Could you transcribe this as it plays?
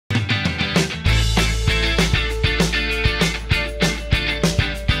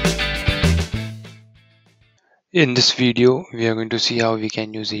In this video, we are going to see how we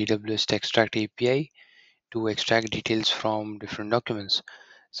can use AWS Textract API to extract details from different documents.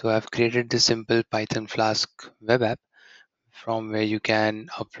 So I've created this simple Python Flask web app from where you can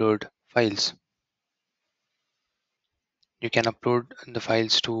upload files. You can upload the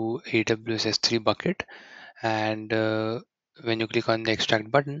files to AWS S3 bucket, and when you click on the extract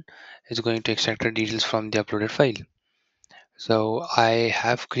button, it's going to extract the details from the uploaded file. So I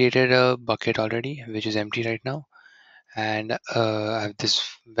have created a bucket already, which is empty right now, and I have this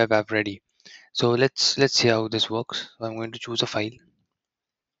web app ready. So let's see how this works. So I'm going to choose a file.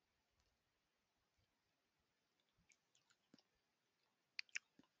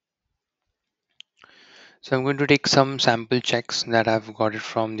 So I'm going to take some sample checks that I've got it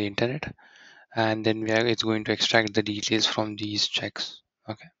from the internet, and then it's going to extract the details from these checks.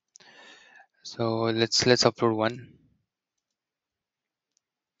 Okay. So let's upload one.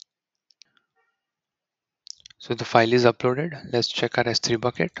 So the file is uploaded. Let's check our S3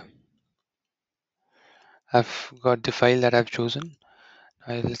 bucket. I've got the file that I've chosen.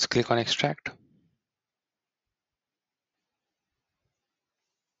 Let's click on extract.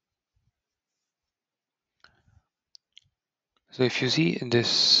 So if you see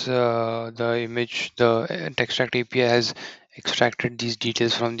this, the Textract API has extracted these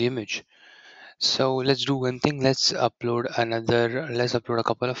details from the image. So let's do one thing. Let's upload a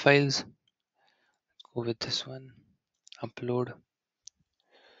couple of files. Go with this one. Upload.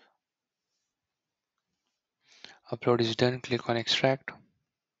 Upload is done. Click on extract.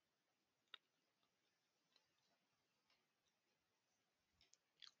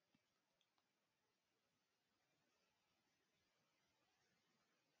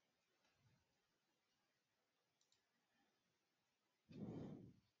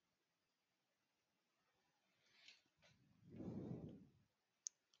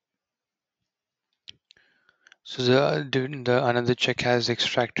 So the another check has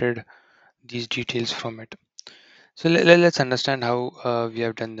extracted these details from it. So let's understand how we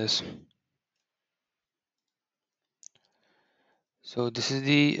have done this. So this is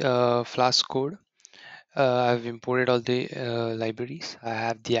the Flask code. I've imported all the libraries. I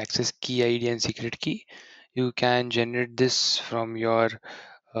have the access key ID and secret key. You can generate this from your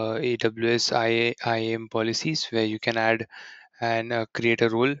AWS IAM policies, where you can add and create a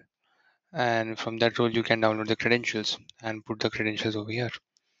role, and from that role you can download the credentials and put the credentials over here.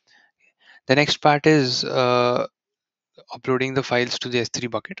 The next part is uploading the files to the S3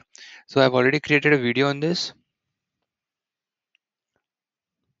 bucket. So I've already created a video on this.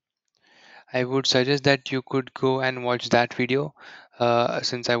 I would suggest that you could go and watch that video,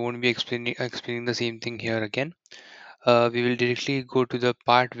 since I won't be explaining the same thing here again. We will directly go to the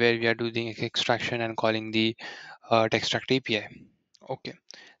part where we are doing extraction and calling the Textract API. Okay,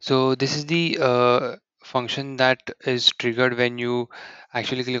 so this is the function that is triggered when you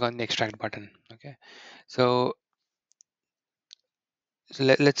actually click on the extract button. Okay, so,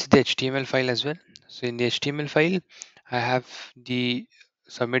 let's see the HTML file as well. So in the HTML file, I have the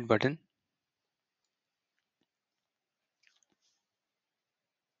submit button,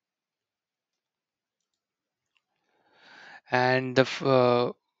 and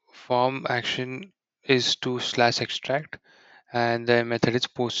the form action is to slash extract, and the method is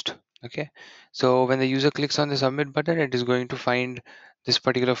post. Okay, so when the user clicks on the submit button, it is going to find this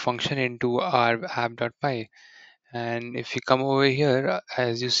particular function into our app.py. And if you come over here,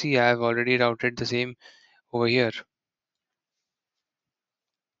 as you see, I have already routed the same over here.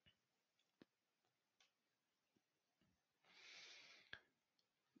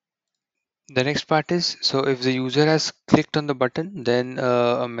 The next part is, so if the user has clicked on the button, then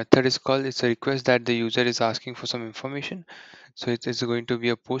a method is called. It's a request that the user is asking for some information. So it is going to be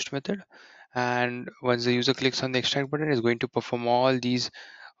a post method. And once the user clicks on the extract button, it's going to perform all these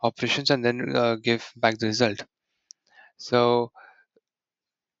operations and then give back the result. So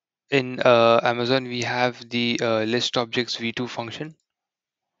in Amazon, we have the list objects v2 function,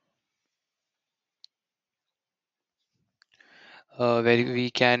 where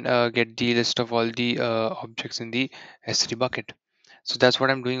we can get the list of all the objects in the S3 bucket. So that's what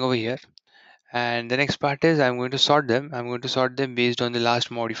I'm doing over here. And the next part is I'm going to sort them. I'm going to sort them based on the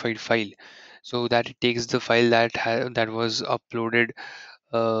last modified file, so that it takes the file that was uploaded,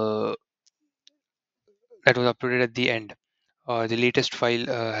 uh, at the end, or the latest file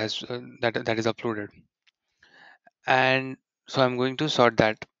has that is uploaded. And so I'm going to sort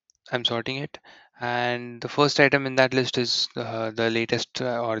that. I'm sorting it, and the first item in that list is the latest,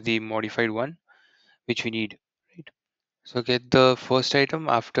 or the modified one, which we need, right? So get the first item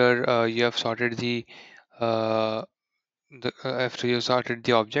after you have sorted uh, after you sorted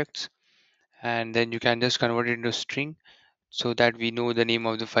the objects, and then you can just convert it into string so that we know the name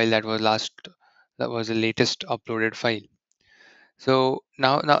of the file that was the latest uploaded file. So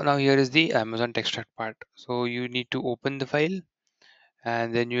now here is the Amazon Textract part. So you need to open the file,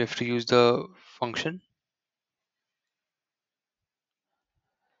 and then you have to use the function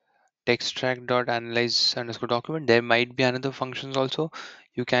textract.analyze underscore document. There might be another functions also.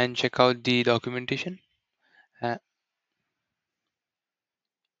 You can check out the uh, documentation,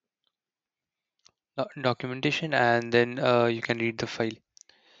 and then you can read the file.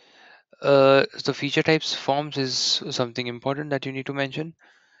 The feature types forms is something important that you need to mention.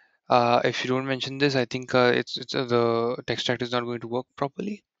 If you don't mention this, I think the Textract is not going to work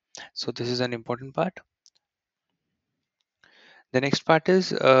properly. So this is an important part. The next part is,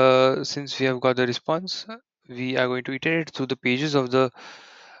 since we have got the response, we are going to iterate through the pages of the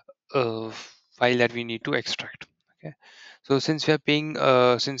uh, file that we need to extract. Okay. So since we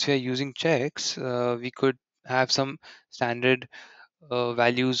are using checks, we could have some standard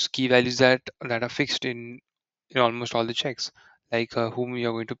key values that are fixed in almost all the checks, like whom you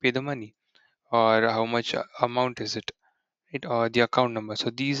are going to pay the money, or how much amount is it, right, or the account number. So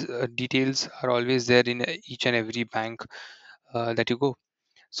these details are always there in each and every bank that you go.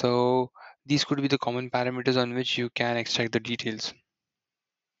 So these could be the common parameters on which you can extract the details.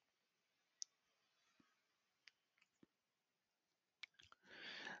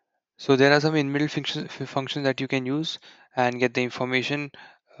 So there are some inbuilt functions that you can use and get the information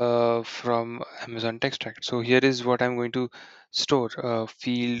from Amazon Textract. So here is what I'm going to store.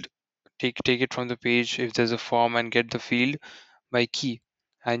 Field, take it from the page if there's a form, and get the field by key,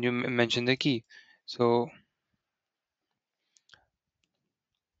 and you mention the key. So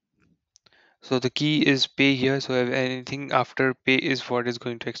the key is pay here. So anything after pay is what is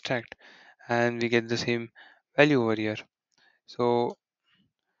going to extract, and we get the same value over here. So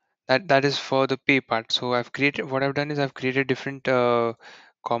that is for the pay part. So what I've done is I've created different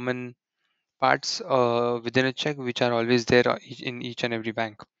common parts within a check, which are always there in each and every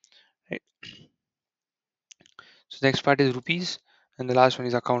bank, right? So the next part is rupees, and the last one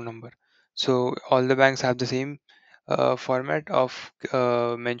is account number. So all the banks have the same format of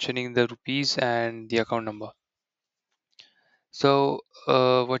mentioning the rupees and the account number. So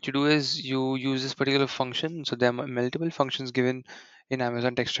what you do is you use this particular function. So there are multiple functions given in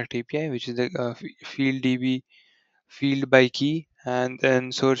Amazon Textract API, which is the field DB, field by key, and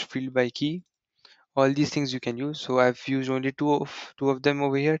then search field by key. All these things you can use. So I've used only two of them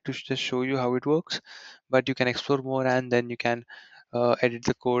over here to just show you how it works, but you can explore more, and then you can edit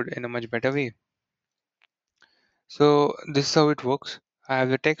the code in a much better way. So this is how it works. I have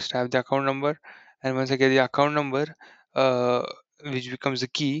the text, I have the account number, and once I get the account number, uh, which becomes the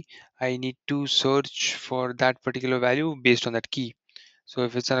key, I need to search for that particular value based on that key. So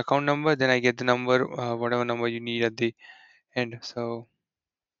if it's an account number, then I get the number, whatever number you need at the end. So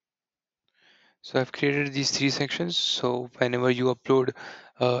I've created these three sections. So whenever you upload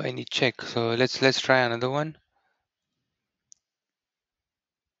any check, so let's try another one.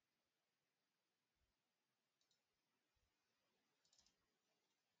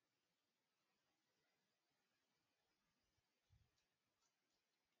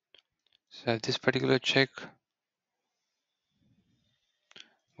 So I have this particular check,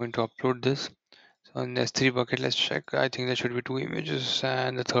 I'm going to upload this. So on the S3 bucket, let's check. I think there should be two images,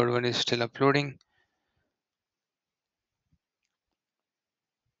 and the third one is still uploading.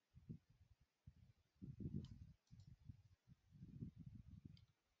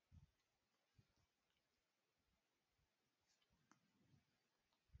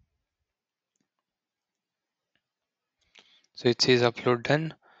 So it says upload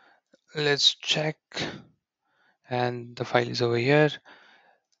done. Let's check, and the file is over here.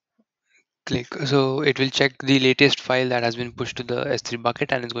 Click. So it will check the latest file that has been pushed to the S3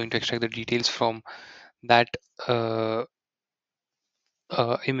 bucket, and it's going to extract the details from that uh,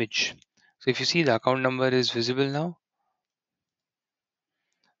 image. So if you see, the account number is visible now,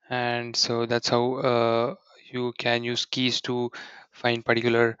 and so that's how you can use keys to find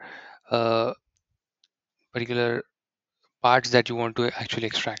uh, particular parts that you want to actually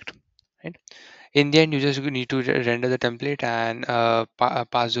extract, right? In the end, you just need to render the template and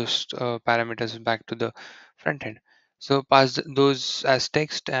pass those parameters back to the front end. So pass those as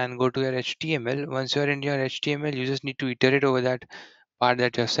text and go to your HTML. Once you are in your HTML, you just need to iterate over that part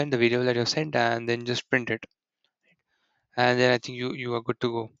that you have sent, the video that you have sent, and then just print it. And then I think you are good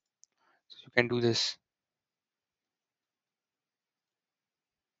to go. So you can do this.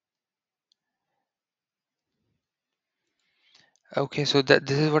 Okay, so this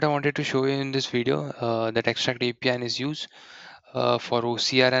is what I wanted to show you in this video. That extract API and its use. for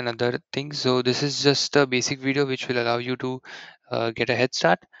OCR and other things. So this is just a basic video which will allow you to get a head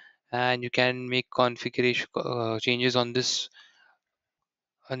start, and you can make configuration changes on this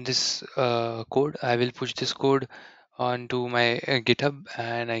code. I will push this code onto my GitHub,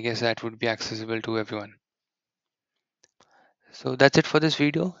 and I guess that would be accessible to everyone. So that's it for this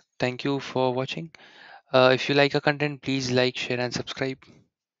video. Thank you for watching. If you like our content, please like, share, and subscribe.